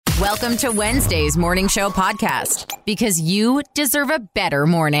Welcome to Wednesday's Morning Show podcast, because you deserve a better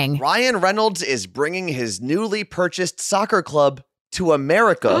morning. Ryan Reynolds is bringing his newly purchased soccer club to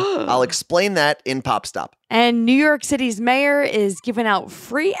America. I'll explain that in Pop Stop. And New York City's mayor is giving out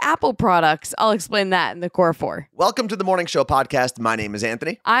free Apple products. I'll explain that in the Core 4. Welcome to the Morning Show podcast. My name is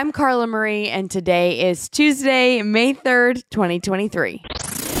Anthony. I'm Carla Marie, and today is Tuesday, May 3rd, 2023.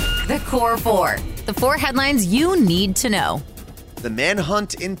 The Core 4. The 4 headlines you need to know. The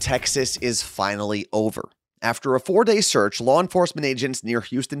manhunt in Texas is finally over. After a 4-day search, law enforcement agents near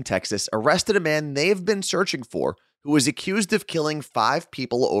Houston, Texas, arrested a man they've been searching for who was accused of killing 5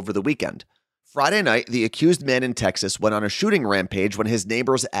 people over the weekend. Friday night, the accused man in Texas went on a shooting rampage when his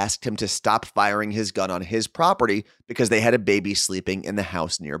neighbors asked him to stop firing his gun on his property because they had a baby sleeping in the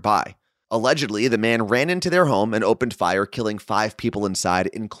house nearby. Allegedly, the man ran into their home and opened fire, killing 5 people inside,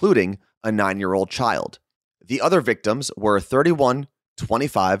 including a 9-year-old child. The other victims were 31,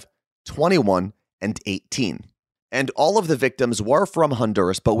 25, 21, and 18. And all of the victims were from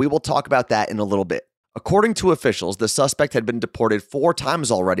Honduras, but we will talk about that in a little bit. According to officials, the suspect had been deported 4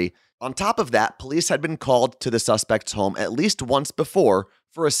 times already. On top of that, police had been called to the suspect's home at least once before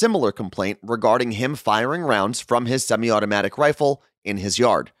for a similar complaint regarding him firing rounds from his semi-automatic rifle in his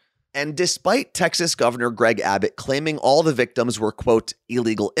yard. And despite Texas Governor Greg Abbott claiming all the victims were, quote,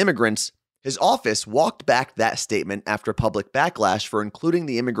 illegal immigrants, his office walked back that statement after public backlash for including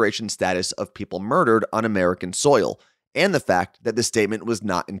the immigration status of people murdered on American soil, and the fact that the statement was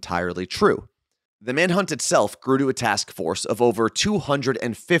not entirely true. The manhunt itself grew to a task force of over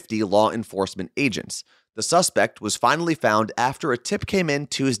 250 law enforcement agents. The suspect was finally found after a tip came in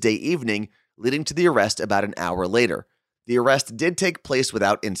Tuesday evening, leading to the arrest about an hour later. The arrest did take place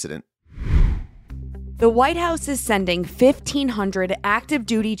without incident. The White House is sending 1,500 active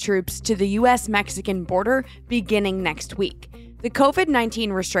duty troops to the U.S.-Mexican border beginning next week. The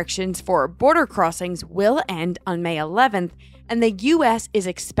COVID-19 restrictions for border crossings will end on May 11th, and the U.S. is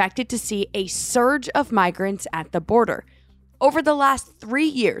expected to see a surge of migrants at the border. Over the last 3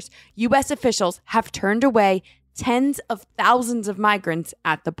 years, U.S. officials have turned away tens of thousands of migrants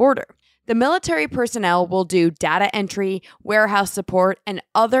at the border. The military personnel will do data entry, warehouse support, and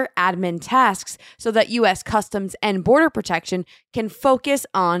other admin tasks so that U.S. Customs and Border Protection can focus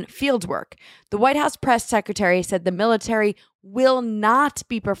on field work. The White House press secretary said the military will not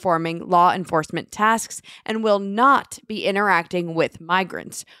be performing law enforcement tasks and will not be interacting with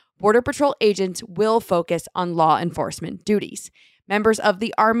migrants. Border Patrol agents will focus on law enforcement duties. Members of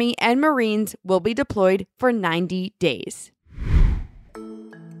the Army and Marines will be deployed for 90 days.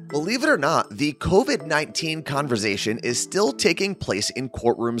 Believe it or not, the COVID-19 conversation is still taking place in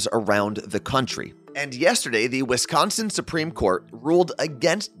courtrooms around the country. And yesterday, the Wisconsin Supreme Court ruled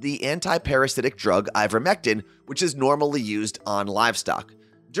against the anti-parasitic drug ivermectin, which is normally used on livestock.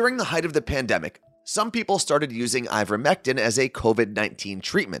 During the height of the pandemic, some people started using ivermectin as a COVID-19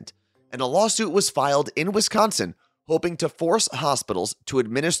 treatment, and a lawsuit was filed in Wisconsin hoping to force hospitals to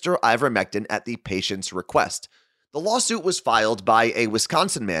administer ivermectin at the patient's request. The lawsuit was filed by a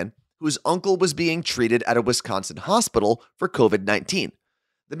Wisconsin man whose uncle was being treated at a Wisconsin hospital for COVID-19.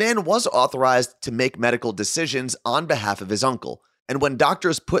 The man was authorized to make medical decisions on behalf of his uncle, and when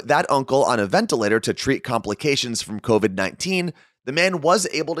doctors put that uncle on a ventilator to treat complications from COVID-19, the man was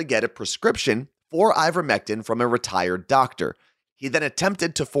able to get a prescription for ivermectin from a retired doctor. He then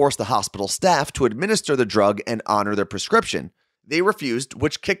attempted to force the hospital staff to administer the drug and honor their prescription. They refused,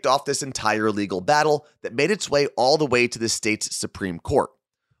 which kicked off this entire legal battle that made its way all the way to the state's Supreme Court.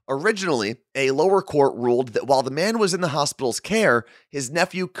 Originally, a lower court ruled that while the man was in the hospital's care, his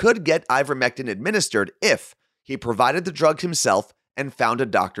nephew could get ivermectin administered if he provided the drug himself and found a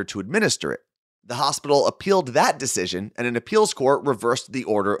doctor to administer it. The hospital appealed that decision, and an appeals court reversed the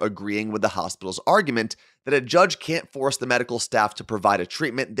order, agreeing with the hospital's argument that a judge can't force the medical staff to provide a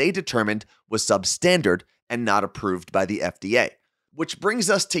treatment they determined was substandard and not approved by the FDA. Which brings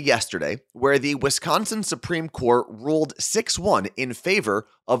us to yesterday, where the Wisconsin Supreme Court ruled 6-1 in favor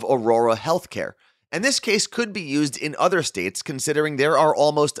of Aurora Healthcare. And this case could be used in other states, considering there are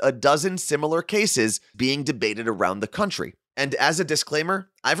almost a dozen similar cases being debated around the country. And as a disclaimer,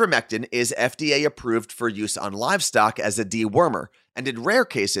 ivermectin is FDA approved for use on livestock as a dewormer, and in rare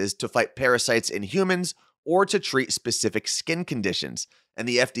cases to fight parasites in humans or to treat specific skin conditions. And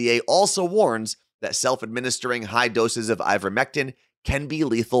the FDA also warns that self-administering high doses of ivermectin can be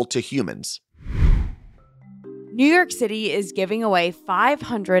lethal to humans. New York City is giving away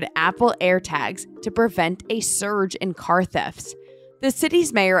 500 Apple AirTags to prevent a surge in car thefts. The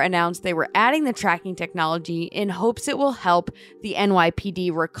city's mayor announced they were adding the tracking technology in hopes it will help the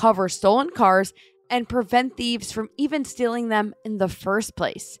NYPD recover stolen cars and prevent thieves from even stealing them in the first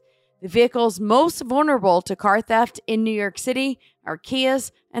place. The vehicles most vulnerable to car theft in New York City are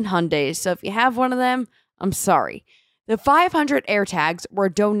Kias and Hyundais. So if you have one of them, I'm sorry. The 500 AirTags were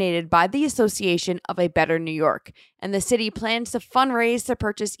donated by the Association of a Better New York, and the city plans to fundraise to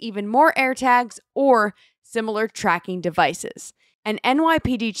purchase even more AirTags or similar tracking devices. An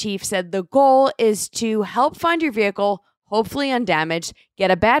NYPD chief said the goal is to help find your vehicle, hopefully undamaged,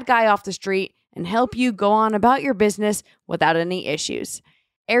 get a bad guy off the street, and help you go on about your business without any issues.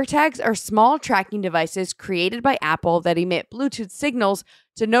 AirTags are small tracking devices created by Apple that emit Bluetooth signals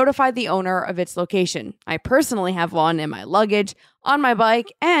to notify the owner of its location. I personally have one in my luggage, on my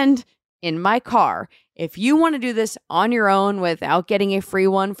bike, and in my car. If you want to do this on your own without getting a free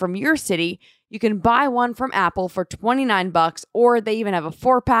one from your city, you can buy one from Apple for $29, or they even have a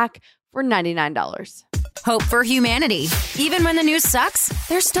 4-pack for $99. Hope for humanity. Even when the news sucks,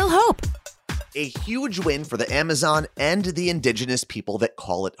 there's still hope. A huge win for the Amazon and the indigenous people that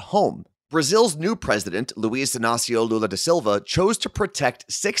call it home. Brazil's new president, Luiz Inácio Lula da Silva, chose to protect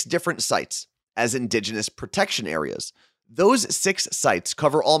 6 different sites as indigenous protection areas. Those 6 sites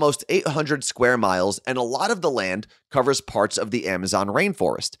cover almost 800 square miles, and a lot of the land covers parts of the Amazon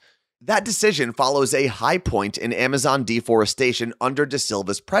rainforest. That decision follows a high point in Amazon deforestation under da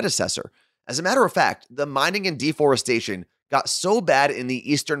Silva's predecessor. As a matter of fact, the mining and deforestation got so bad in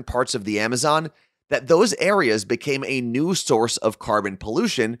the eastern parts of the Amazon that those areas became a new source of carbon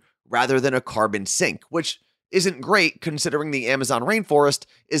pollution rather than a carbon sink, which isn't great considering the Amazon rainforest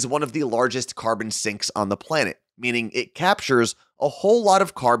is one of the largest carbon sinks on the planet, meaning it captures a whole lot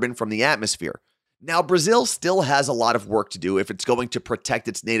of carbon from the atmosphere. Now, Brazil still has a lot of work to do if it's going to protect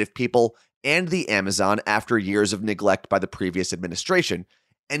its native people and the Amazon after years of neglect by the previous administration.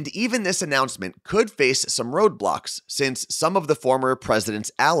 And even this announcement could face some roadblocks, since some of the former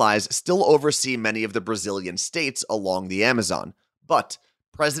president's allies still oversee many of the Brazilian states along the Amazon. But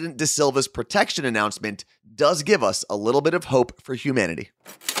President da Silva's protection announcement does give us a little bit of hope for humanity.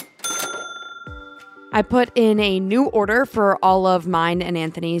 I put in a new order for all of mine and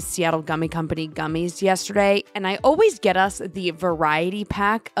Anthony's Seattle Gummy Company gummies yesterday, and I always get us the variety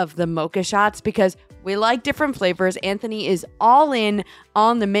pack of the mocha shots because we like different flavors. Anthony is all in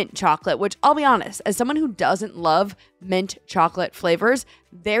on the mint chocolate, which I'll be honest, as someone who doesn't love mint chocolate flavors,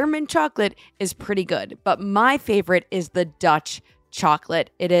 their mint chocolate is pretty good. But my favorite is the Dutch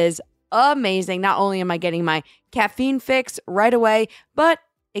chocolate. It is amazing. Not only am I getting my caffeine fix right away, but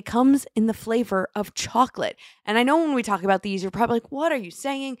it comes in the flavor of chocolate. And I know when we talk about these, you're probably like, what are you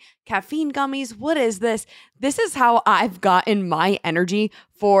saying? Caffeine gummies? What is this? This is how I've gotten my energy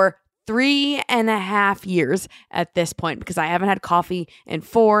for 3.5 years at this point, because I haven't had coffee in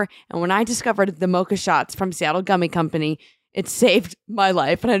 4. And when I discovered the mocha shots from Seattle Gummy Company, it saved my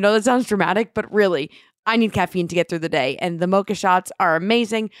life. And I know that sounds dramatic, but really, I need caffeine to get through the day, and the mocha shots are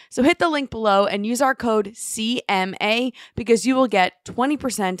amazing. So hit the link below and use our code CMA because you will get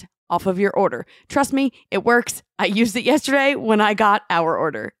 20% off of your order. Trust me, it works. I used it yesterday when I got our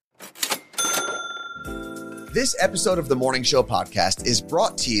order. This episode of the Morning Show podcast is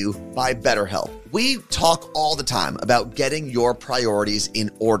brought to you by BetterHelp. We talk all the time about getting your priorities in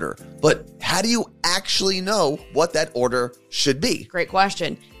order, but how do you actually know what that order should be? Great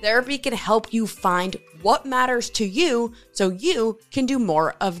question. Therapy can help you find what matters to you so you can do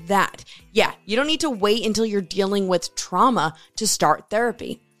more of that. Yeah, you don't need to wait until you're dealing with trauma to start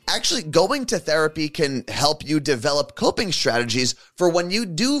therapy. Actually, going to therapy can help you develop coping strategies for when you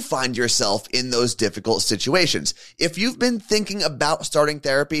do find yourself in those difficult situations. If you've been thinking about starting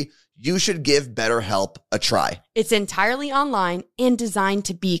therapy, you should give BetterHelp a try. It's entirely online and designed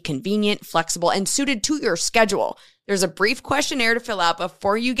to be convenient, flexible, and suited to your schedule. There's a brief questionnaire to fill out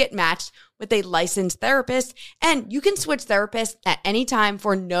before you get matched with a licensed therapist, and you can switch therapists at any time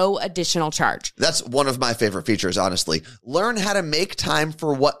for no additional charge. That's one of my favorite features, honestly. Learn how to make time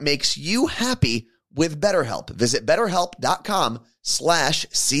for what makes you happy with BetterHelp. Visit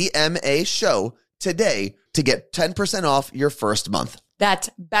BetterHelp.com/CMA show today to get 10% off your first month. That's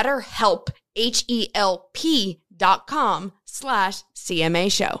BetterHelp,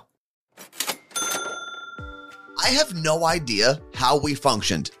 HELP.com/CMA show. I have no idea how we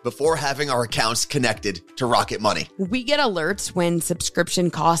functioned before having our accounts connected to Rocket Money. We get alerts when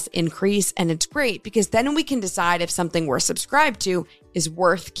subscription costs increase, and it's great because then we can decide if something we're subscribed to is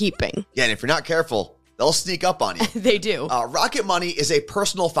worth keeping. Yeah, and if you're not careful, they'll sneak up on you. They do. Rocket Money is a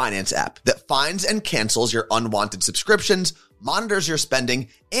personal finance app that finds and cancels your unwanted subscriptions, monitors your spending,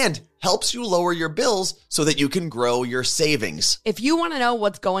 and helps you lower your bills so that you can grow your savings. If you want to know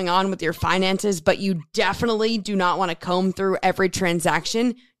what's going on with your finances, but you definitely do not want to comb through every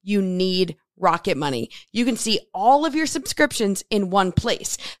transaction, you need Rocket Money. You can see all of your subscriptions in one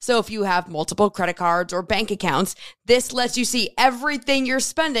place. So if you have multiple credit cards or bank accounts, this lets you see everything you're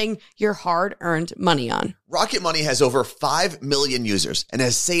spending your hard-earned money on. Rocket Money has over 5 million users and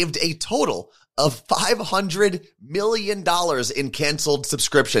has saved a total of $500 million in canceled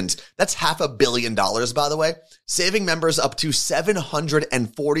subscriptions. That's $500 million, by the way, saving members up to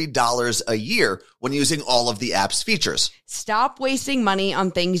 $740 a year when using all of the app's features. Stop wasting money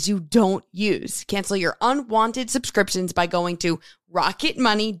on things you don't use. Cancel your unwanted subscriptions by going to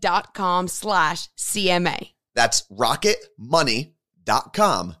rocketmoney.com/CMA. That's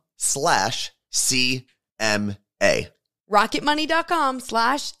rocketmoney.com/CMA.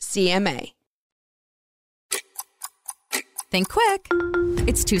 rocketmoney.com/CMA. Think quick.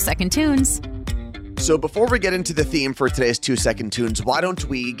 It's 2-second tunes. So before we get into the theme for today's 2-second tunes, why don't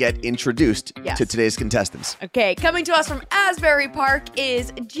we get introduced to today's contestants? Okay, coming to us from Asbury Park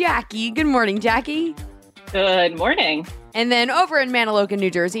is Jackie. Good morning, Jackie. Good morning. And then over in Maniloka, New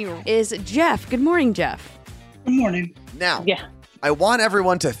Jersey is Jeff. Good morning, Jeff. Good morning. Now, I want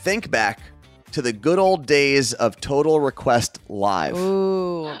everyone to think back to the good old days of Total Request Live.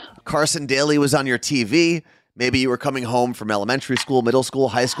 Ooh. Carson Daly was on your TV. Maybe you were coming home from elementary school, middle school,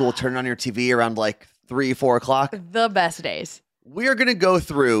 high school, turning on your TV around like 3, 4 o'clock. The best days. We're going to go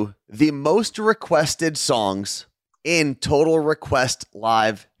through the most requested songs in Total Request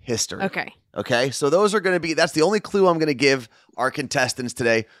Live history. Okay. So those are going to be, that's the only clue I'm going to give our contestants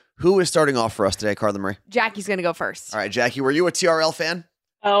today. Who is starting off for us today, Carla Marie? Jackie's going to go first. All right, Jackie, were you a TRL fan?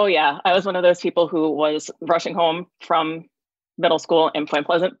 Oh, yeah. I was one of those people who was rushing home from middle school in Point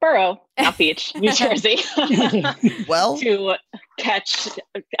Pleasant Borough, not Beach, New Jersey, well, to catch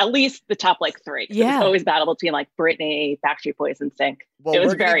at least the top like 3. It was always battle between like Britney, Backstreet Boys, and Sync. Well, it was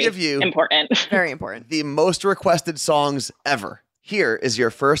we're gonna very give you important. Very important. The most requested songs ever. Here is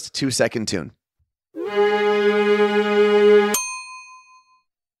your first 2-second tune.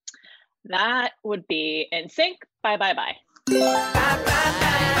 That would be NSYNC, Bye Bye Bye.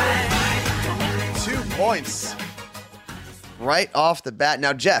 2 points. Right off the bat.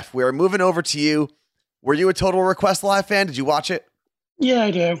 Now, Jeff, we are moving over to you. Were you a Total Request Live fan? Did you watch it? Yeah, I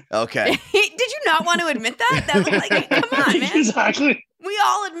do. Okay. Did you not want to admit that? That was like, come on, man. Exactly. We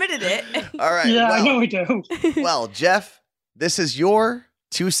all admitted it. All right. Yeah, well, I know we do. Well, Jeff, this is your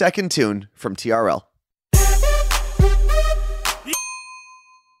 2-second tune from TRL.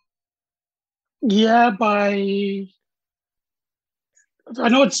 Yeah, by... I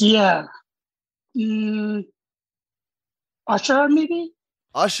know it's Usher, maybe?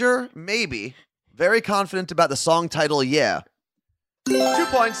 Usher, maybe. Very confident about the song title, yeah. 2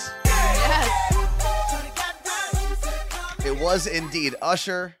 points. Yes. It was indeed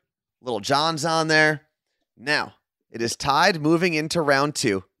Usher. Little John's on there. Now, it is tied moving into round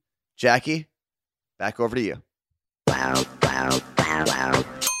 2. Jackie, back over to you.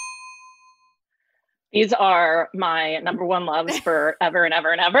 These are my number one loves for ever and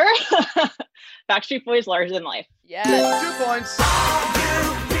ever and ever. Backstreet Boys, Larger Than Life. Yes. 2 points.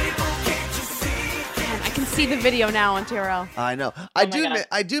 I can see the video now on TRL. I know. God.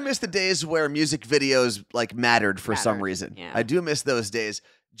 I do miss the days where music videos like mattered for some reason. Yeah. I do miss those days.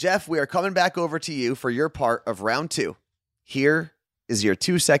 Jeff, we are coming back over to you for your part of round 2. Here is your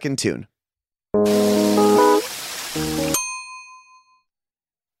 2-second tune.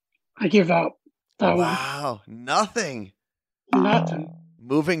 I give up. That Wow, nothing. one. Nothing.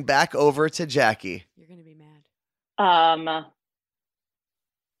 Moving back over to Jackie. You're going to be mad.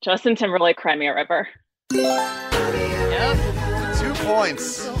 Justin Timberlake, Cry Me a River. 2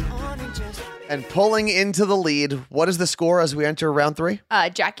 points. And pulling into the lead, what is the score as we enter round 3?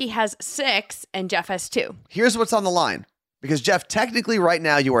 Jackie has 6 and Jeff has 2. Here's what's on the line. Because, Jeff, technically right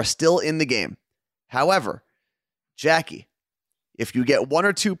now you are still in the game. However, Jackie, if you get 1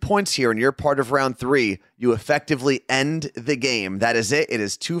 or 2 points here and you're part of round 3, you effectively end the game. That is it. It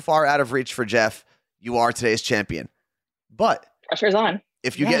is too far out of reach for Jeff. You are today's champion. But Pressure's on.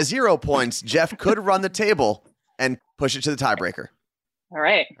 if you get 0 points, Jeff could run the table and push it to the tiebreaker. All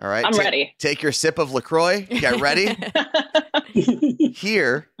right. All right. I'm ready. Take your sip of LaCroix. Get ready.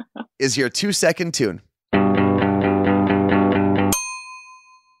 Here is your 2-second tune.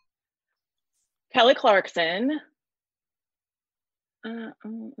 Kelly Clarkson.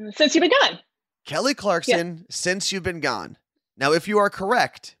 Since You've Been Gone. Kelly Clarkson, Since You've Been Gone. Now, if you are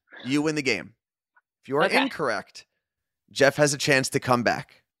correct, you win the game. If you are incorrect, Jeff has a chance to come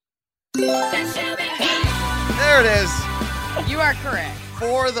back. There it is. You are correct.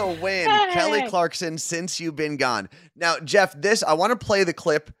 For the win, Hey. Kelly Clarkson, Since You've Been Gone. Now, Jeff, I want to play the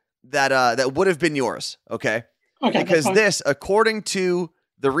clip that would have been yours, okay? Okay. Because that's fine. this, according to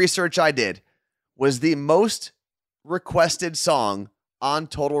the research I did, was the most requested song on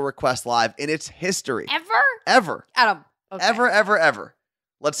Total Request Live in its history. Ever. Adam. Okay. Ever.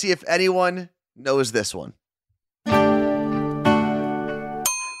 Let's see if anyone knows this one.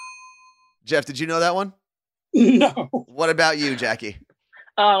 Jeff, did you know that one? No. What about you, Jackie?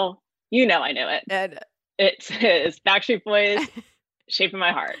 Oh, you know I knew it. And, It is Backstreet Boys, Shape of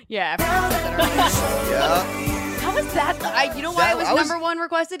My Heart. yeah. Yeah, How was that? You know why it was number one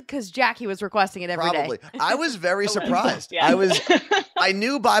requested? Because Jackie was requesting it every day. probably. I was very surprised. Yeah. I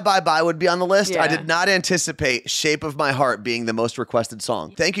knew Bye Bye Bye would be on the list. Yeah. I did not anticipate Shape of My Heart being the most requested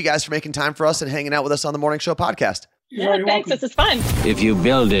song. Thank you guys for making time for us and hanging out with us on the Morning Show podcast. Yeah, thanks. This is fun. If you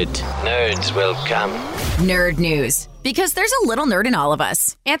build it, nerds will come. Nerd news. Because there's a little nerd in all of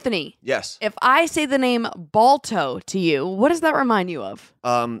us. Anthony, Yes. if I say the name Balto to you, what does that remind you of?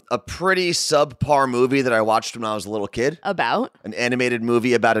 A pretty subpar movie that I watched when I was a little kid. About? An animated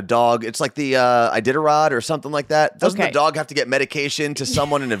movie about a dog. It's like the Iditarod or something like that. Doesn't Okay. the dog have to get medication to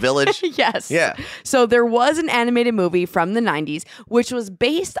someone in a village? Yes. Yeah. So there was an animated movie from the 90s, which was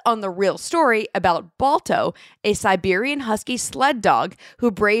based on the real story about Balto, a Siberian Husky sled dog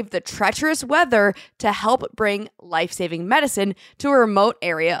who braved the treacherous weather to help bring life-saving medicine to a remote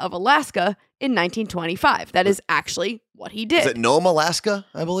area of Alaska in 1925. That is actually what he did. Is it Nome, Alaska,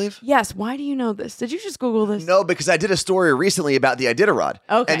 I believe? Yes. Why do you know this? Did you just Google this? No, because I did a story recently about the Iditarod.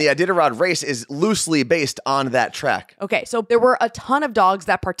 Okay. And the Iditarod race is loosely based on that track. Okay, so there were a ton of dogs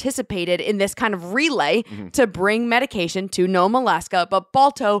that participated in this kind of relay to bring medication to Nome, Alaska, but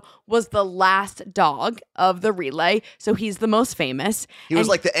Balto was the last dog of the relay, so he's the most famous. He was And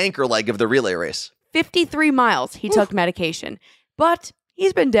like the anchor leg of the relay race. 53 miles he took medication, but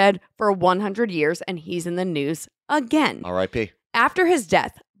he's been dead for 100 years and he's in the news again. R.I.P. After his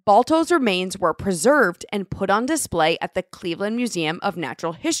death, Balto's remains were preserved and put on display at the Cleveland Museum of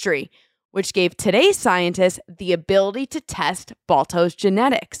Natural History, which gave today's scientists the ability to test Balto's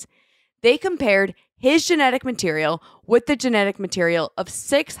genetics. They compared his genetic material with the genetic material of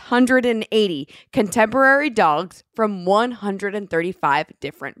 680 contemporary dogs from 135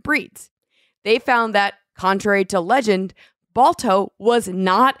 different breeds. They found that, contrary to legend, Balto was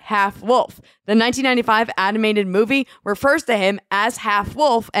not half wolf. The 1995 animated movie refers to him as half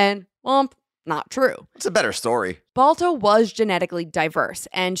wolf and, well, not true. It's a better story. Balto was genetically diverse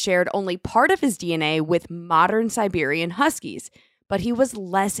and shared only part of his DNA with modern Siberian Huskies, but he was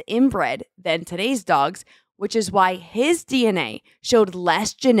less inbred than today's dogs, which is why his DNA showed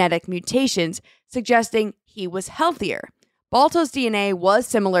less genetic mutations, suggesting he was healthier. Balto's DNA was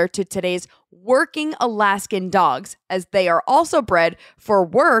similar to today's working Alaskan dogs, as they are also bred for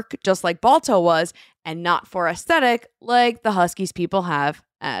work, just like Balto was, and not for aesthetic, like the Huskies people have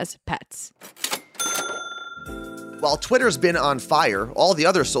as pets. While Twitter's been on fire, all the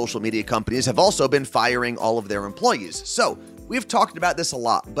other social media companies have also been firing all of their employees. So, we've talked about this a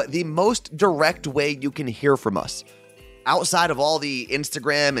lot, but the most direct way you can hear from us, outside of all the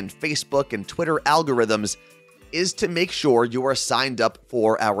Instagram and Facebook and Twitter algorithms, is to make sure you are signed up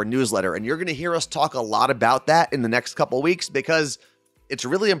for our newsletter. And you're going to hear us talk a lot about that in the next couple of weeks because it's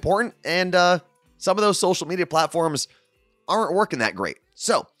really important and some of those social media platforms aren't working that great.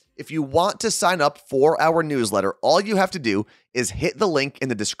 So if you want to sign up for our newsletter, all you have to do is hit the link in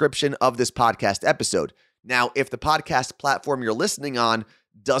the description of this podcast episode. Now, if the podcast platform you're listening on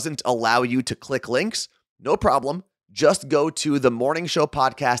doesn't allow you to click links, no problem. Just go to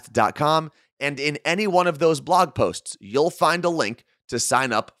themorningshowpodcast.com. And in any one of those blog posts, you'll find a link to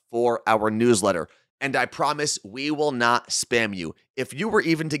sign up for our newsletter. And I promise we will not spam you. If you were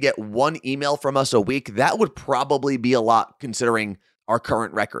even to get one email from us a week, that would probably be a lot considering our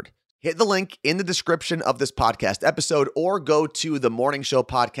current record. Hit the link in the description of this podcast episode or go to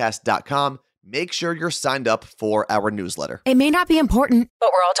themorningshowpodcast.com. Make sure you're signed up for our newsletter. It may not be important, but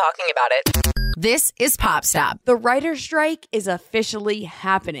we're all talking about it. This is Pop Stop. The writer's strike is officially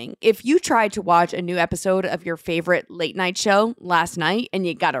happening. If you tried to watch a new episode of your favorite late night show last night and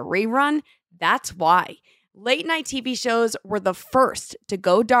you got a rerun, that's why. Late night TV shows were the first to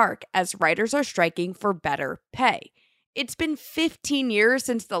go dark as writers are striking for better pay. It's been 15 years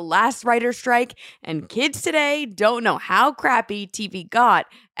since the last writer's strike, and kids today don't know how crappy TV got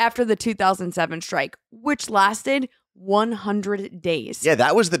after the 2007 strike, which lasted 100 days. Yeah,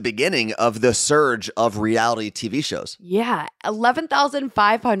 that was the beginning of the surge of reality TV shows. Yeah,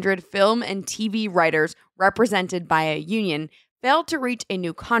 11,500 film and TV writers represented by a union failed to reach a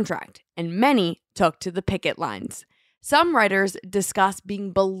new contract, and many took to the picket lines. Some writers discuss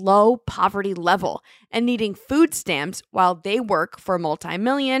being below poverty level and needing food stamps while they work for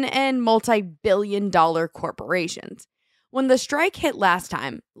multi-million and multi-billion-dollar corporations. When the strike hit last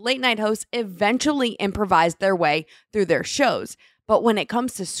time, late night hosts eventually improvised their way through their shows. But when it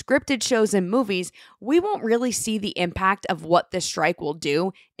comes to scripted shows and movies, we won't really see the impact of what the strike will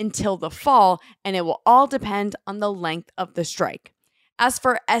do until the fall, and it will all depend on the length of the strike. As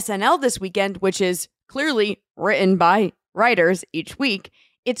for SNL this weekend, which is clearly written by writers each week,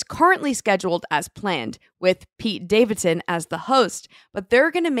 it's currently scheduled as planned, with Pete Davidson as the host, but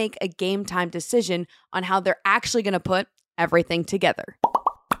they're going to make a game time decision on how they're actually going to put everything together.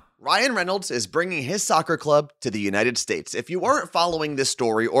 Ryan Reynolds is bringing his soccer club to the United States. If you aren't following this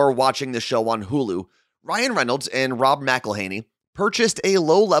story or watching the show on Hulu, Ryan Reynolds and Rob McElhenney purchased a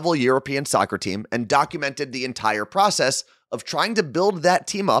low-level European soccer team and documented the entire process of trying to build that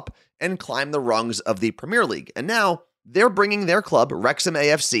team up and climb the rungs of the Premier League. And now they're bringing their club, Wrexham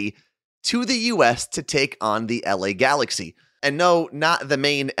AFC, to the U.S. to take on the LA Galaxy. And no, not the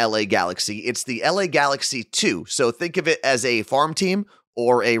main LA Galaxy. It's the LA Galaxy 2. So think of it as a farm team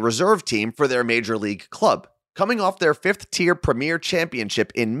or a reserve team for their major league club. Coming off their 5th-tier Premier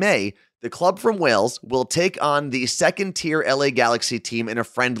Championship in May, the club from Wales will take on the 2nd-tier LA Galaxy team in a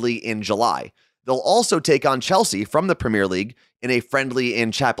friendly in July. They'll also take on Chelsea from the Premier League in a friendly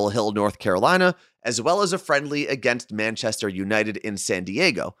in Chapel Hill, North Carolina, as well as a friendly against Manchester United in San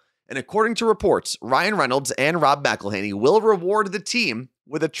Diego. And according to reports, Ryan Reynolds and Rob McElhenney will reward the team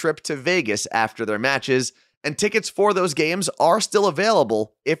with a trip to Vegas after their matches, and tickets for those games are still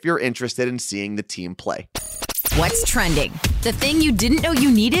available if you're interested in seeing the team play. What's trending? The thing you didn't know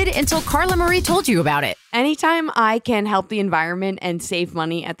you needed until Carla Marie told you about it. Anytime I can help the environment and save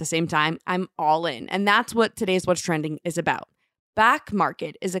money at the same time, I'm all in. And that's what today's What's Trending is about. Back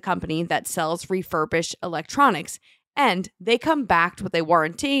Market is a company that sells refurbished electronics, and they come backed with a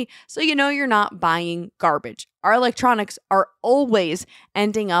warranty, so you know you're not buying garbage. Our electronics are always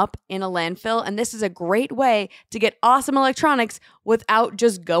ending up in a landfill, and this is a great way to get awesome electronics without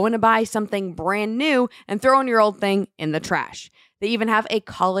just going to buy something brand new and throwing your old thing in the trash. They even have a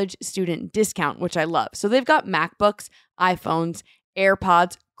college student discount, which I love. So they've got MacBooks, iPhones,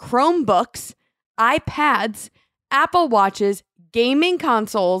 AirPods, Chromebooks, iPads, Apple Watches, gaming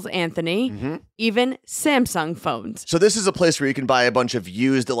consoles, Anthony, even Samsung phones. So this is a place where you can buy a bunch of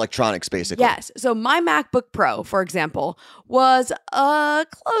used electronics, basically. Yes. So my MacBook Pro, for example, was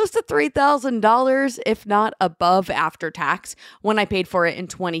close to $3,000, if not above after tax, when I paid for it in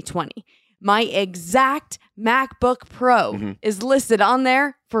 2020. My exact MacBook Pro is listed on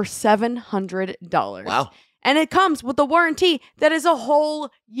there for $700. Wow. And it comes with a warranty that is a whole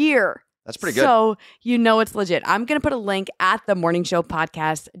year. That's pretty good. So you know it's legit. I'm going to put a link at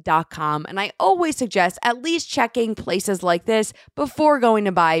themorningshowpodcast.com. And I always suggest at least checking places like this before going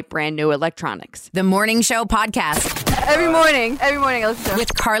to buy brand new electronics. The Morning Show Podcast. Every morning I listen to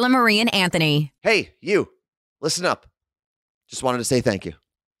With Carla Marie and Anthony. Hey, you, listen up. Just wanted to say thank you.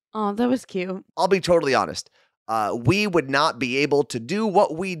 Oh, that was cute. I'll be totally honest. We would not be able to do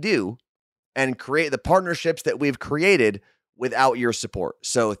what we do and create the partnerships that we've created without your support.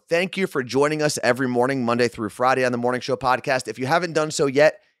 So thank you for joining us every morning, Monday through Friday on the Morning Show Podcast. If you haven't done so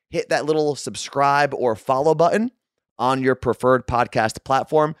yet, hit that little subscribe or follow button on your preferred podcast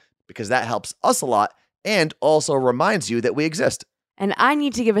platform, because that helps us a lot and also reminds you that we exist. And I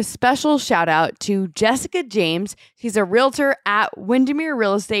need to give a special shout out to Jessica James. She's a realtor at Windermere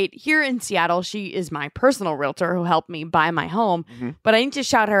Real Estate here in Seattle. She is my personal realtor who helped me buy my home. But I need to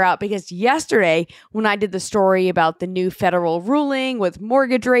shout her out because yesterday when I did the story about the new federal ruling with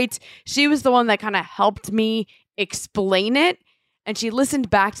mortgage rates, she was the one that kind of helped me explain it. And she listened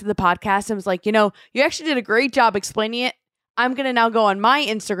back to the podcast and was like, you know, you actually did a great job explaining it. I'm going to now go on my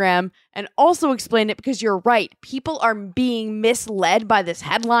Instagram and also explain it, because you're right. People are being misled by this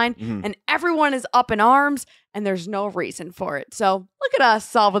headline and everyone is up in arms and there's no reason for it. So look at us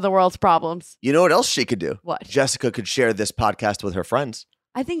solving the world's problems. You know what else she could do? What? Jessica could share this podcast with her friends.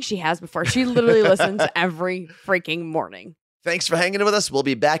 I think she has before. She literally listens every freaking morning. Thanks for hanging with us. We'll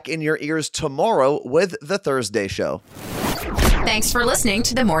be back in your ears tomorrow with The Thursday Show. Thanks for listening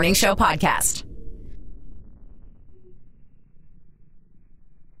to the Morning Show Podcast.